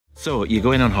So you're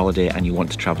going on holiday and you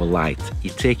want to travel light. You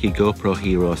take your GoPro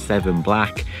Hero 7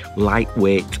 Black,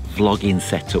 lightweight vlogging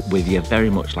setup with you,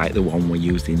 very much like the one we're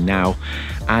using now.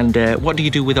 And what do you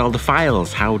do with all the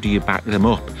files? How do you back them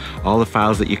up? All the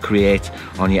files that you create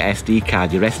on your SD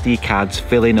card, your SD card's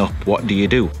filling up, what do? You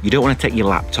don't want to take your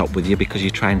laptop with you because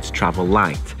you're trying to travel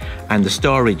light. And the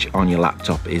storage on your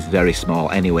laptop is very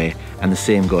small anyway, and the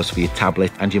same goes for your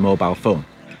tablet and your mobile phone.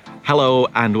 Hello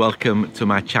and welcome to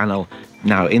my channel.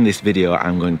 Now in this video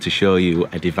I'm going to show you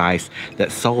a device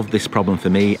that solved this problem for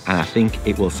me, and I think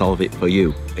it will solve it for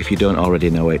you. If you don't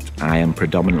already know it, I am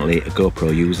predominantly a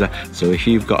GoPro user, so if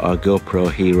you've got a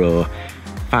GoPro Hero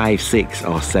 5, 6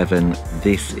 or 7,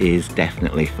 this is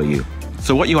definitely for you.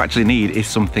 So what you actually need is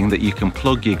something that you can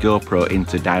plug your GoPro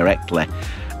into directly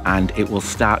and it will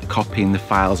start copying the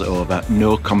files over,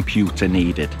 no computer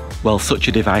needed. Well, such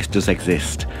a device does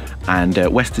exist, and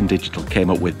Western Digital came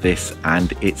up with this,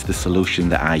 and it's the solution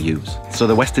that I use. So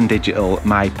the Western Digital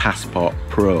My Passport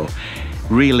Pro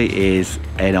really is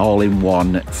an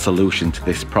all-in-one solution to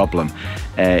this problem.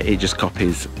 It just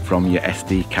copies from your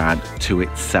SD card to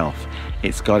itself.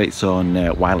 It's got its own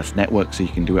wireless network, so you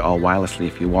can do it all wirelessly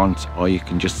if you want, or you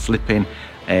can just slip in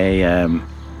a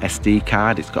SD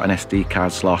card. It's got an SD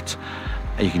card slot.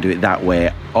 You can do it that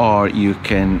way, or you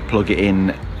can plug it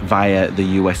in via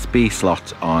the USB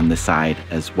slot on the side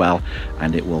as well,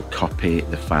 and it will copy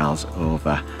the files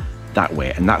over that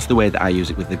way. And that's the way that I use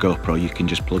it with the GoPro. You can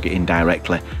just plug it in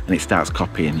directly and it starts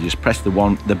copying. You just press the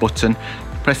button,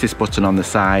 press this button on the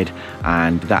side,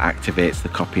 and that activates the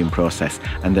copying process,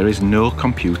 and there is no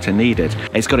computer needed.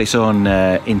 It's got its own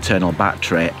internal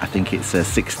battery. I think it's a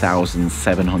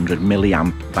 6,700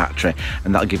 milliamp battery,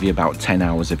 and that'll give you about 10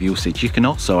 hours of usage. You can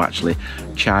also actually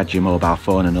charge your mobile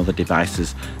phone and other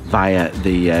devices via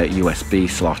the USB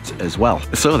slot as well.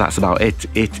 So that's about it.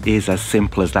 It is as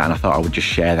simple as that, and I thought I would just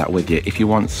share that with you. If you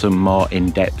want some more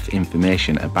in-depth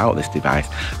information about this device,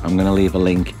 I'm going to leave a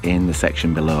link in the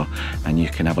section below, and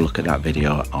you can have a look at that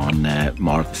video on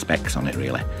more of the specs on it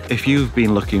really. If you've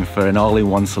been looking for an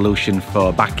all-in-one solution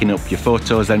for backing up your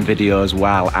photos and videos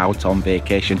while out on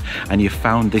vacation, and you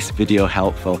found this video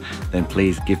helpful, then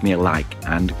please give me a like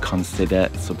and consider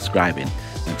subscribing.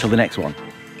 Until the next one,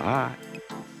 bye.